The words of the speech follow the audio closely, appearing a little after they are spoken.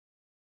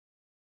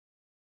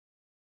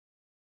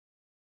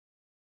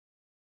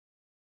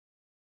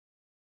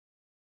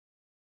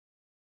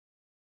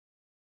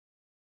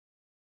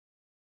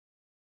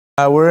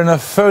We're in a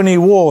phony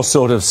war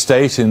sort of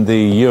state in the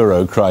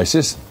euro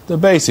crisis. The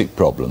basic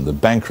problem, the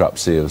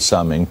bankruptcy of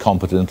some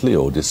incompetently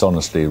or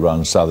dishonestly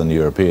run southern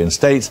European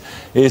states,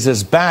 is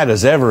as bad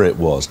as ever it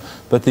was.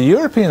 But the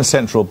European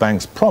Central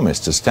Bank's promise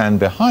to stand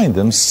behind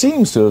them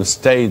seems to have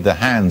stayed the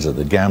hands of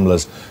the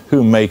gamblers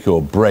who make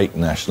or break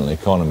national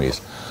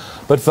economies.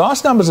 But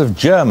vast numbers of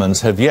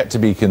Germans have yet to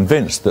be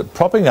convinced that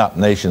propping up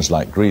nations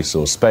like Greece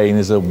or Spain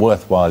is a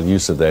worthwhile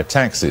use of their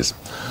taxes.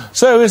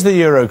 So is the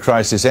euro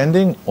crisis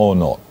ending or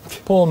not?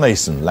 Paul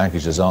Mason,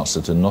 Lancashire's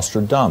answer to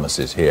Nostradamus,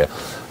 is here.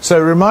 So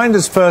remind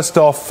us first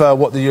off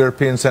what the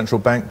European Central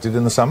Bank did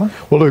in the summer.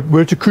 Well, look,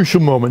 we're at a crucial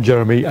moment,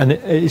 Jeremy, and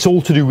it's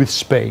all to do with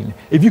Spain.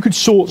 If you could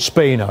sort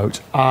Spain out,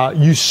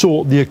 you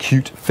sort the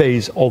acute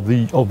phase of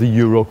the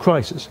euro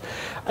crisis.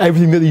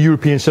 Everything that the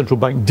European Central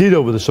Bank did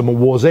over the summer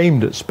was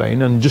aimed at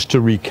Spain. And just to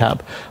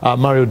recap,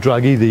 Mario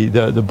Draghi,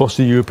 the boss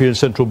of the European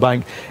Central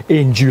Bank,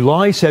 in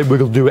July said we're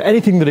going to do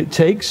anything that it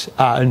takes,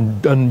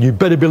 and you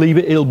better believe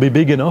it, it'll be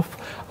big enough.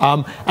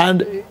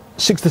 And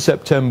 6th of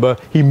September,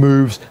 he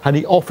moves and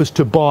he offers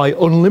to buy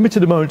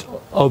unlimited amount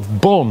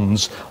of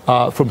bonds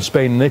from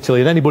Spain and Italy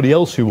and anybody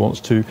else who wants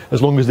to,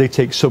 as long as they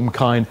take some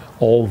kind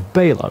of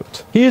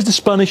bailout. Here's the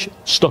Spanish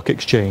stock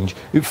exchange.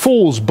 It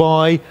falls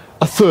by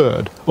a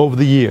third over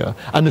the year,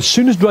 and as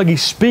soon as Draghi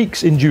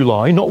speaks in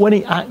July, not when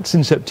he acts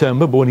in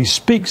September, but when he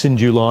speaks in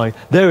July,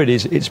 there it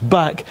is, it's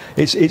back,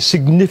 it's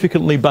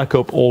significantly back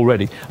up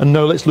already. And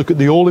now let's look at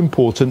the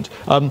all-important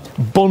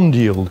bond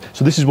yield.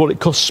 So this is what it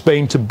costs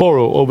Spain to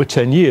borrow over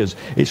 10 years.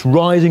 It's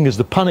rising as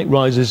the panic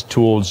rises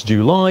towards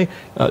July,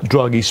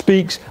 Draghi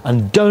speaks,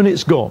 and down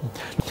it's gone.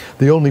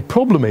 The only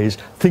problem is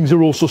things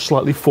are also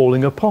slightly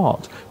falling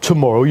apart.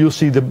 Tomorrow you'll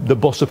see the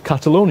boss of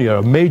Catalonia,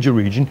 a major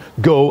region,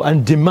 go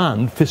and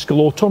demand fiscal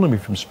autonomy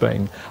from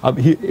Spain.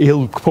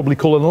 He'll probably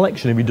call an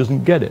election if he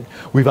doesn't get it.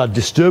 We've had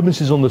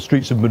disturbances on the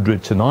streets of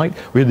Madrid tonight.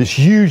 We had this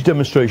huge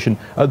demonstration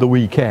at the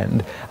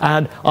weekend,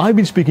 and I've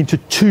been speaking to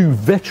two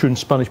veteran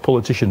Spanish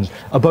politicians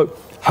about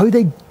how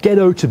they get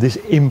out of this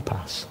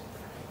impasse.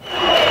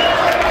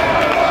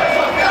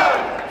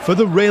 For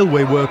the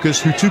railway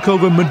workers who took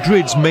over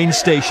Madrid's main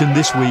station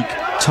this week,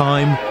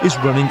 time is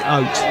running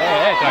out.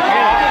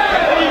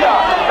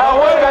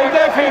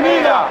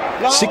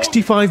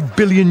 65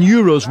 billion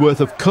euros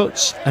worth of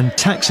cuts and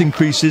tax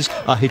increases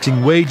are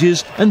hitting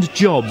wages and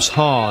jobs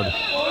hard.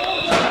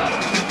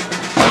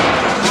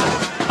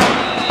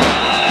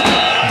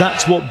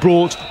 That's what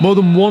brought more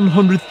than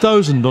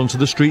 100,000 onto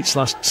the streets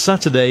last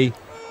Saturday,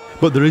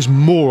 but there is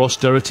more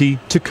austerity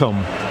to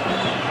come.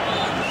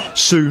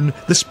 Soon,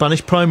 the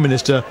Spanish Prime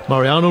Minister,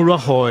 Mariano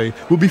Rajoy,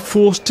 will be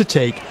forced to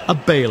take a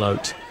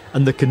bailout,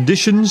 and the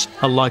conditions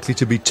are likely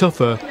to be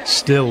tougher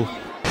still.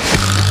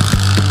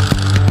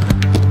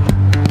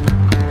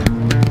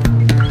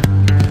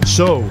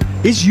 So,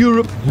 is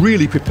Europe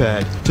really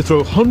prepared to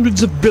throw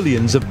hundreds of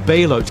billions of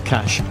bailout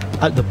cash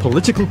at the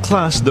political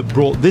class that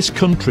brought this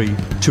country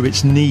to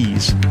its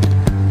knees?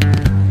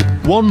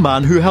 One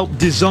man who helped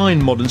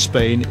design modern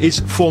Spain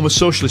is former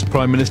Socialist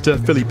Prime Minister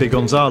Felipe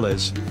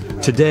González.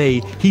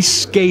 Today, he's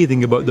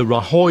scathing about the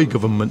Rajoy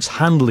government's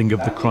handling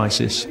of the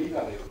crisis.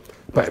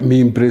 My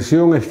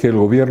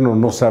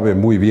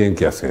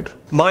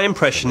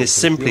impression is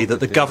simply that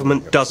the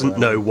government doesn't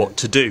know what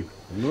to do.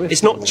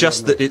 It's not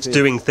just that it's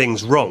doing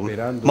things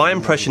wrong. My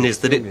impression is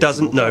that it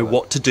doesn't know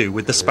what to do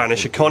with the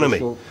Spanish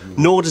economy,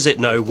 nor does it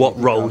know what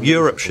role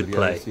Europe should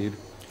play.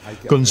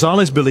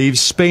 González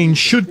believes Spain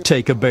should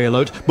take a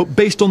bailout, but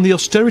based on the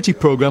austerity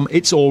programme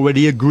it's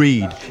already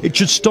agreed. It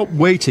should stop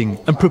waiting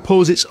and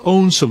propose its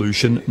own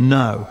solution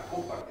now.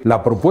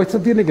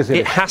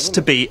 It has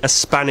to be a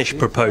Spanish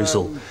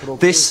proposal.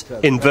 This,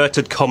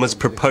 inverted commas,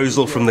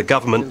 proposal from the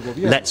government,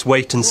 let's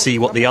wait and see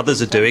what the others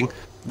are doing,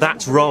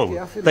 that's wrong.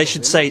 They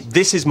should say,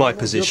 this is my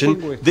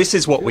position, this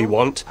is what we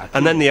want,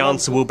 and then the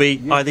answer will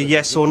be either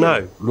yes or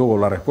no.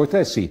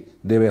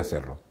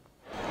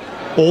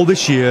 All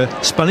this year,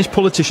 Spanish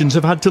politicians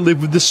have had to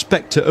live with the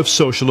spectre of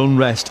social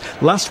unrest.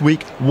 Last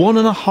week,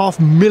 1.5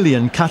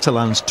 million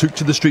Catalans took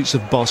to the streets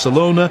of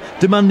Barcelona,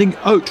 demanding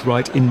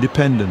outright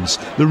independence.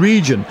 The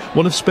region,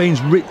 one of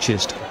Spain's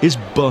richest, is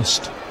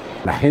bust.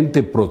 La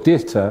gente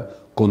protesta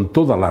con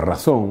toda la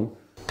razón.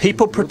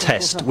 People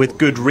protest with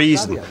good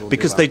reason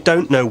because they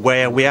don't know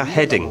where we are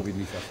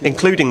heading,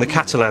 including the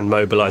Catalan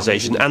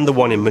mobilisation and the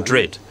one in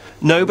Madrid.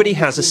 Nobody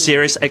has a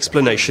serious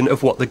explanation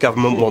of what the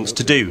government wants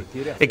to do,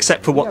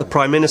 except for what the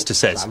Prime Minister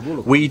says.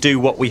 We do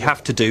what we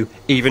have to do,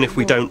 even if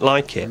we don't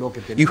like it.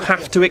 You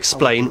have to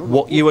explain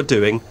what you are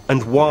doing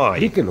and why.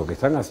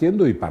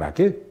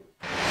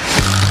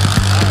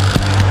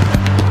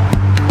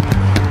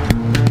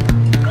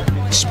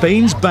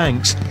 Spain's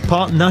banks,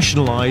 part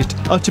nationalised,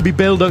 are to be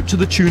bailed out to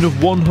the tune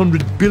of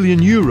 100 billion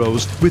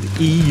euros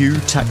with EU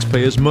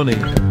taxpayers' money.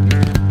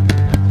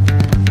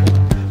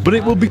 But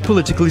it will be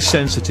politically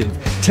sensitive.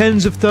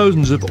 Tens of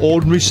thousands of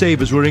ordinary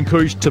savers were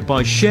encouraged to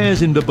buy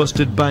shares in the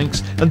busted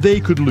banks, and they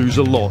could lose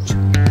a lot.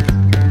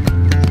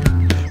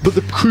 But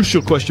the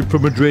crucial question for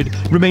Madrid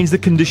remains the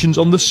conditions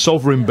on the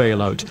sovereign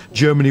bailout.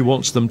 Germany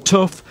wants them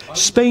tough.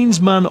 Spain's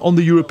man on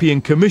the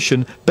European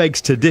Commission begs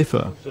to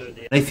differ.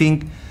 I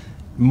think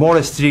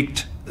more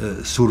strict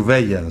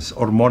surveillance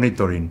or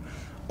monitoring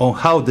on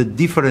how the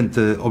different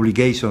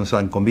obligations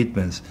and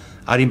commitments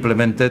are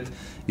implemented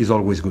is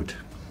always good.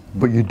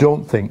 But you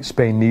don't think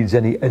Spain needs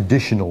any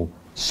additional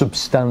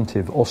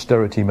substantive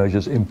austerity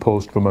measures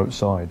imposed from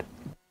outside?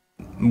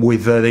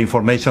 With the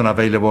information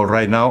available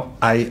right now,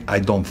 I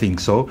don't think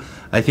so.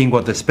 I think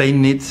what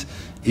Spain needs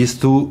is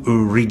to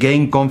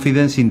regain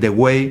confidence in the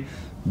way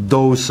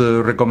those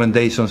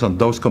recommendations and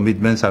those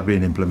commitments are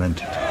being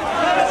implemented.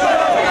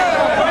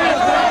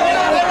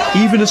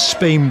 Even as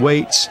Spain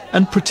waits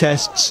and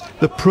protests,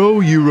 the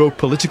pro-Euro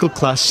political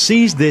class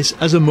sees this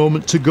as a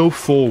moment to go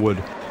forward.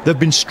 There have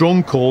been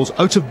strong calls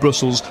out of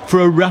Brussels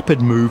for a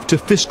rapid move to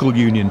fiscal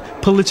union,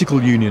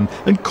 political union,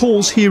 and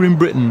calls here in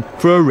Britain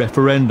for a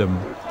referendum,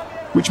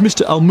 which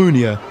Mr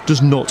Almunia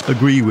does not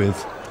agree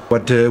with.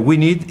 What we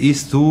need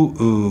is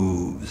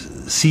to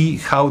see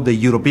how the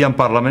European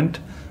Parliament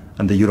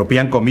and the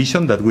European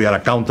Commission, that we are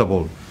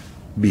accountable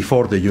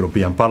before the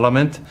European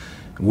Parliament,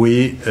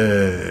 we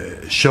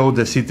show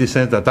the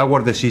citizens that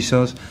our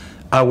decisions,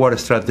 our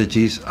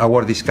strategies,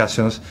 our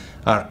discussions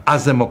are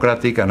as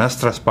democratic and as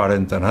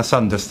transparent and as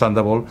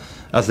understandable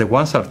as the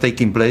ones that are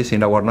taking place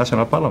in our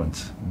national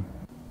parliaments.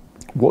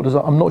 What does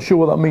that, I'm not sure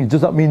what that means.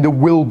 Does that mean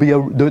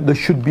there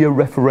should be a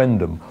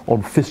referendum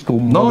on fiscal?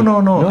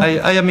 No.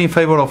 I am in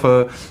favor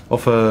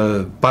of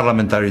a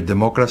parliamentary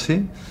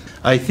democracy.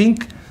 I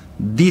think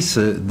this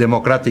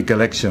democratic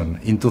election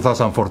in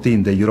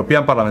 2014, the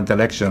European Parliament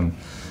election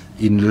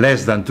in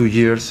less than 2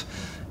 years,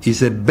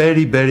 is a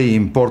very, very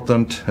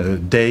important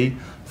day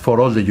for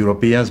all the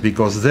Europeans,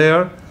 because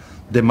there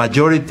the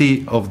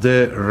majority of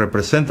the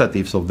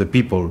representatives of the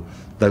people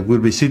that will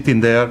be sitting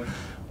there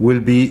will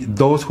be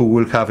those who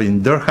will have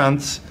in their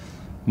hands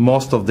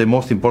most of the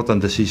most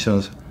important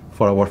decisions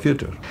for our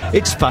future.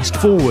 It's fast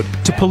forward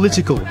to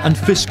political and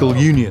fiscal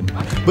union,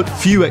 but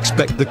few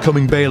expect the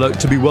coming bailout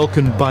to be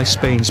welcomed by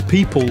Spain's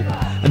people.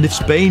 And if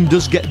Spain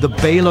does get the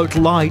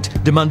bailout light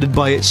demanded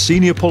by its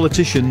senior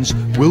politicians,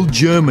 will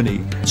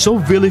Germany, so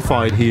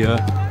vilified here,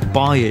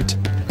 buy it?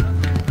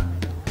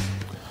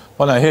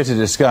 Well, now here to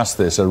discuss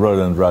this are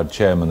Roland Rudd,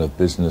 Chairman of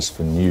Business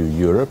for New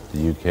Europe,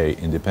 the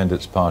UK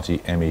Independence Party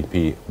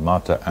MEP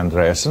Marta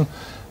Andreasen,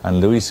 and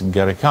Luis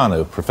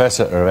Garicano,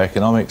 Professor of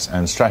Economics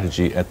and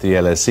Strategy at the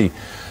LSE.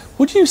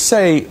 Would you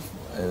say,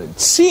 it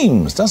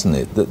seems, doesn't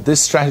it, that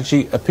this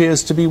strategy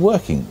appears to be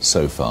working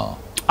so far?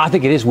 I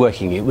think it is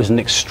working. It was an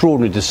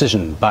extraordinary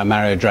decision by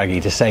Mario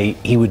Draghi to say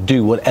he would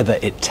do whatever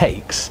it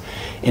takes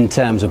in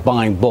terms of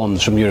buying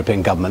bonds from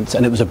European governments,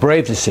 and it was a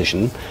brave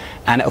decision.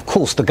 And of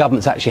course the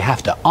governments actually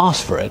have to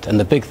ask for it, and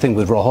the big thing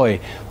with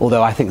Rajoy,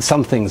 although I think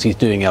some things he's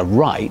doing are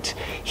right,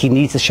 he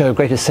needs to show a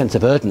greater sense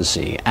of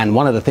urgency, and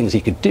one of the things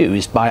he could do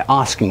is by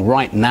asking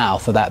right now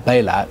for that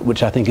bailout,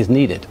 which I think is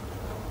needed.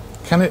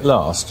 Can it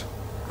last?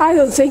 I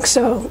don't think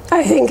so.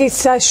 I think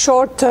it's a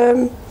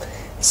short-term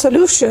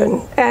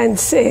solution,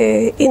 and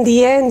in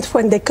the end,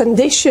 when the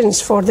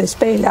conditions for this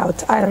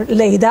bailout are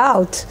laid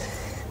out,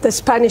 the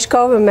Spanish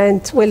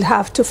government will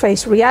have to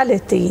face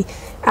reality,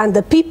 and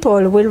the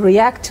people will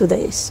react to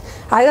this.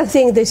 I don't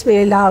think these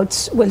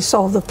bailouts will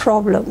solve the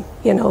problem.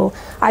 You know,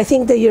 I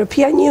think the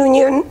European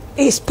Union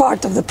is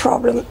part of the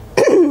problem,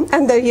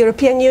 and the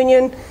European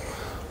Union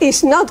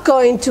is not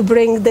going to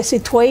bring the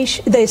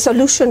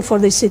solution for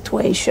this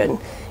situation.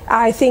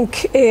 I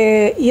think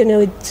they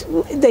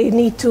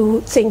need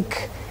to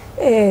think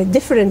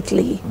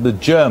differently. The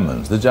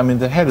Germans,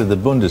 the head of the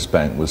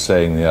Bundesbank was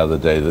saying the other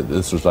day that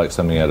this was like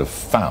something out of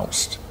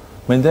Faust.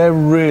 I mean, they're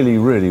really,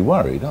 really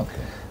worried, aren't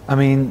they? I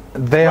mean,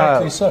 they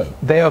Rightly so.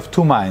 They are of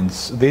two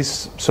minds.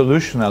 This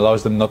solution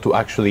allows them not to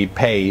actually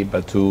pay,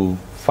 but to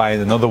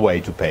find another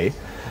way to pay.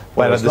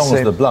 Well, as long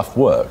as the bluff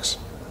works.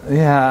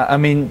 Yeah, I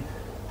mean,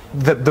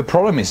 the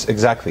problem is,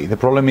 exactly, the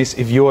problem is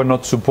if you are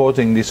not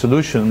supporting the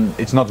solution,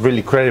 it's not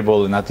really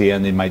credible, and at the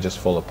end it might just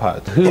fall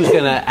apart. Who's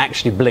going to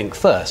actually blink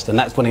first? And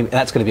that's going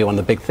to be one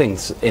of the big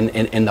things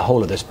in the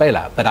whole of this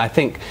bailout. But I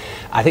think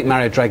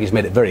Mario Draghi's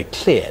made it very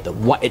clear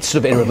that it's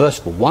sort of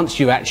irreversible. Once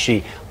you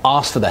actually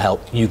ask for the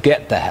help, you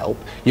get the help,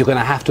 you're going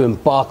to have to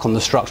embark on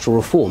the structural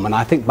reform. And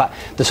I think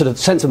the sort of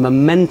sense of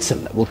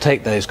momentum that will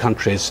take those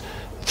countries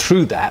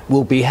through that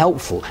will be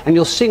helpful. And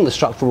you're seeing the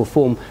structural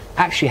reform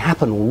actually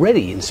happen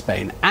already in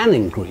Spain and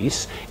in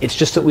Greece. It's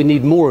just that we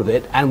need more of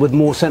it, and with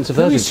more sense of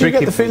urgency. Do you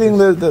get the feeling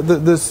that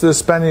the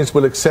Spaniards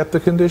will accept the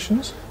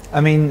conditions? I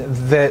mean,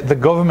 the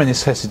government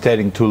is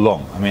hesitating too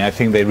long. I mean, I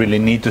think they really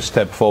need to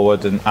step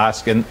forward and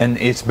ask, and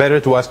it's better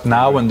to ask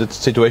now when the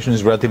situation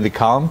is relatively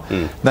calm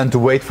than to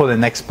wait for the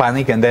next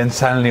panic and then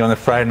suddenly on a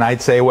Friday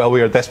night say, well,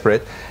 we are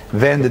desperate.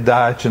 Then the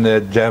Dutch and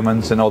the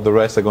Germans and all the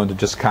rest are going to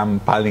just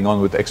come piling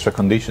on with extra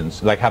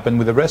conditions, like happened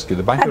with the rescue.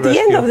 The banking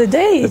rescue. At the end of the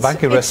day, the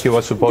banking rescue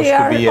was supposed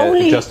to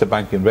be just a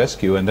banking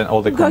rescue, and then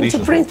all the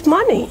conditions. Going to print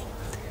money.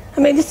 I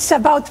mean, it's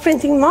about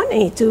printing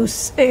money to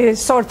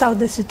sort out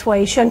the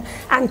situation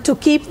and to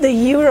keep the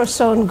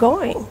Eurozone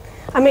going.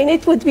 I mean,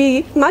 it would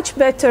be much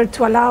better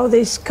to allow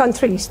these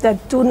countries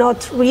that do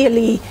not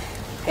really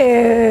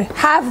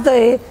have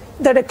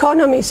their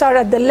economies are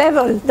at the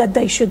level that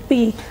they should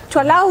be,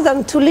 to allow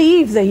them to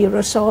leave the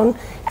Eurozone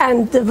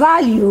and the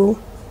value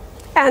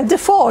and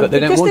default. But they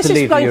don't want to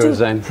leave the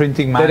Eurozone.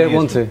 Printing money, they don't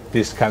want to.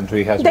 This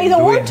country has They been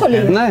don't doing. want to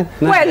leave. No.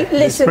 Well,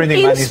 listen,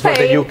 in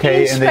Spain,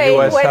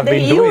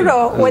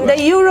 when the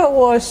euro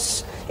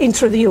was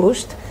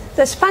introduced,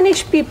 the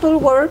Spanish people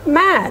were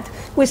mad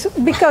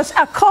because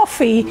a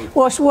coffee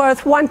was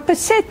worth 1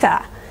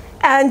 peseta.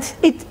 And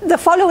the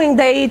following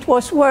day it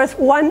was worth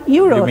 €1.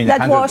 You mean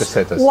that 100 was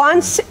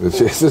pesetas?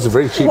 This is a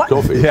very cheap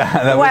coffee. Yeah,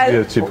 that would be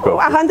a cheap coffee.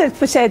 100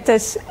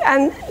 pesetas.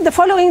 And the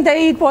following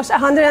day it was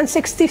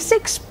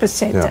 166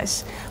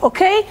 pesetas. Yeah.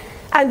 Okay?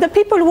 And the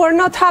people were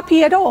not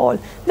happy at all.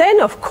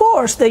 Then, of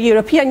course, the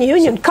European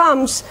Union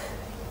comes,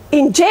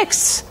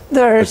 injects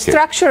their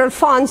structural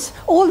funds,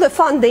 all the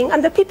funding,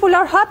 and the people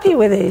are happy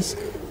with this.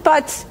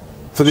 But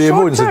for the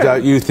avoidance of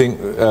doubt, you think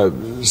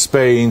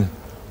Spain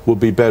would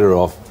be better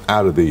off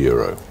out of the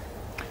euro?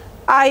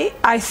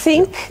 I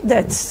think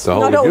that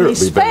not only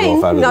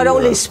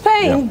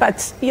Spain,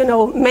 but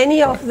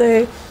many of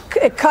the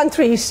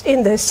countries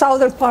in the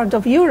southern part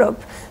of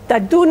Europe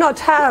that do not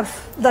have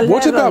the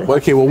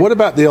level. What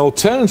about the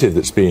alternative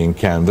that's being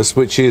canvassed,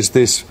 which is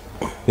this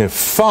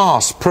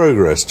fast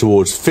progress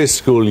towards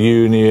fiscal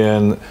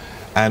union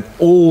and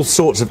all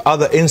sorts of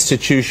other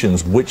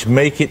institutions which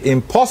make it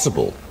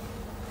impossible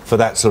for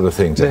that sort of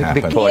thing to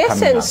happen? The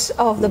essence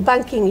of the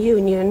banking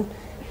union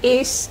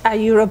is a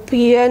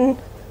European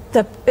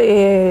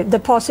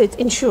deposit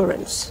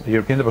insurance. The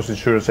European Deposit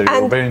Insurance, a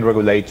European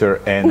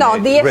regulator, and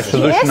the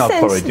resolution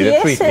authority. The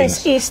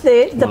essence is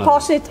the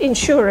deposit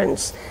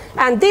insurance.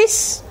 And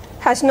this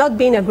has not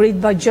been agreed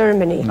by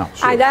Germany. No,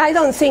 sure. And I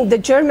don't think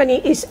that Germany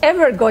is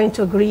ever going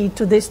to agree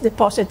to this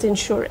deposit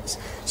insurance.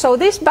 So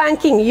this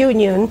banking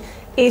union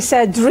is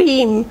a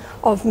dream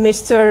of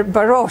Mr.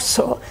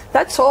 Barroso.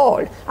 That's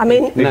all. I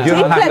mean, to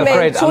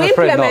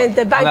implement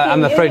the banking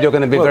I'm afraid you're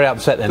going to be very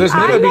upset then. There's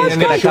never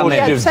been any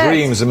shortage of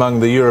dreams among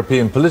the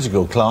European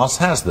political class,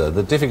 has there?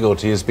 The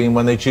difficulty has been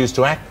when they choose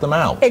to act them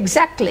out.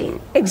 Exactly.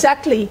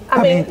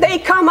 I mean, they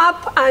come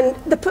up and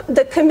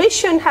the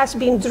Commission has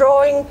been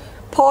drawing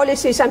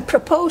policies and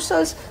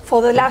proposals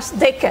for the last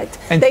decade.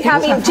 And they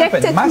have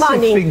injected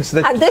money,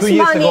 and this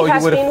money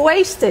has been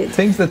wasted.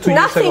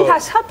 Nothing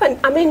has happened.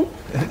 I mean,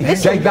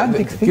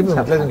 gigantic things.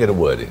 Let them get a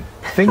word in.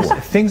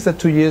 Things that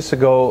 2 years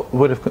ago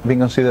would have been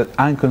considered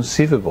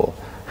inconceivable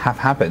have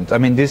happened. I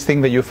mean, this thing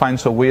that you find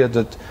so weird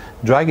that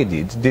Draghi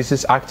did, this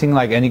is acting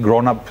like any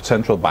grown-up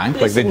central bank,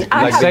 Listen,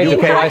 like the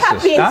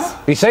crisis.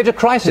 We saved a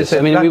crisis.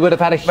 I mean, we would have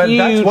had a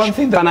huge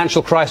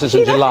financial crisis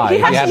in July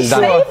if he hadn't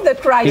done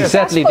it. He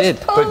certainly did.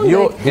 But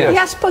he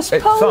has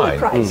postponed the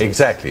crisis.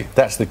 Exactly.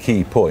 That's the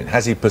key point.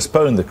 Has he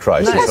postponed the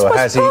crisis, or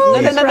has he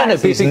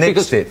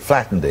nixed it,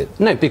 flattened it?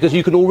 No, because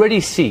you can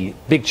already see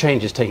big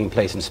changes taking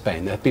place in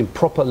Spain. There have been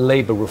proper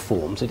labour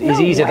reforms. It is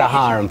easier to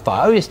hire and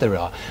fire. Oh, yes, there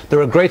are.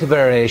 There are greater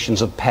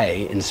variations of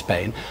pay in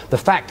Spain. The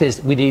fact is,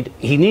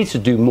 he needs to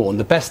do more, and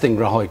the best thing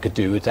Rajoy could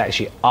do is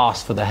actually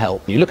ask for the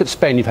help. You look at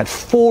Spain, you've had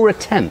 4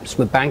 attempts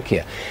with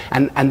Bankia,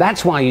 and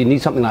that's why you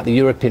need something like the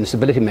European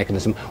Stability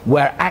Mechanism,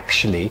 where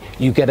actually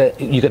you get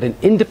an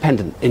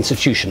independent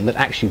institution that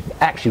actually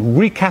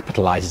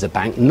recapitalises a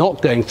bank,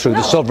 not going through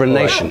the sovereign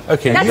nation.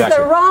 Okay, that's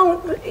the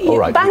wrong.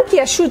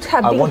 Bankia should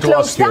have been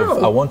closed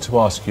down. I want to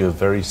ask you a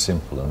very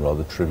simple and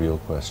rather trivial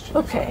question.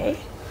 Okay.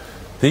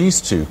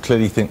 These two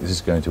clearly think this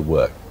is going to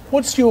work.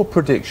 What's your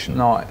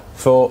prediction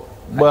for?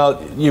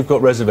 Well, you've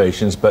got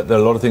reservations, but there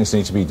are a lot of things that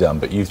need to be done.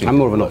 But you think I'm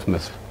more of an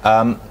optimist.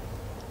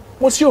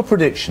 What's your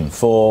prediction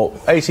for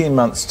 18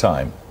 months'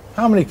 time?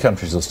 How many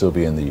countries will still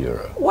be in the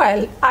euro?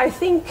 Well, I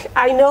think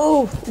I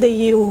know the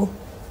EU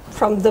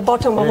from the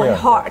bottom of my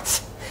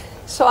heart.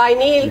 So I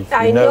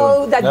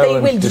know that they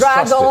will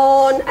drag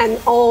on and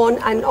on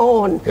and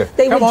on. Yeah.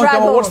 They will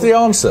drag on. What's the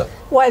answer?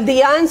 Well,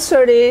 the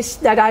answer is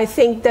that I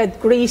think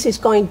that Greece is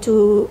going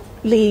to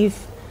leave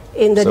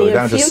in the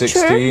near future.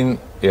 So down to 16,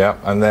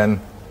 and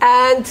then...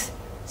 And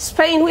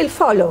Spain will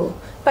follow,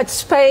 but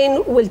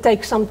Spain will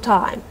take some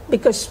time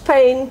because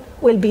Spain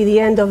will be the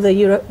end of the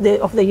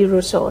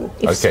eurozone.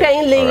 If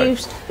Spain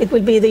leaves, it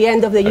will be the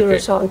end of the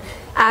eurozone,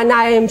 and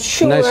I am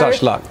sure. No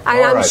such luck.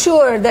 And I'm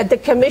sure that the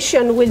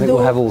Commission will do. We'll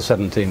have all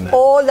 17 there.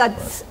 All that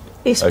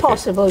is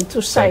possible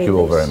to say. Thank you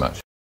all very much.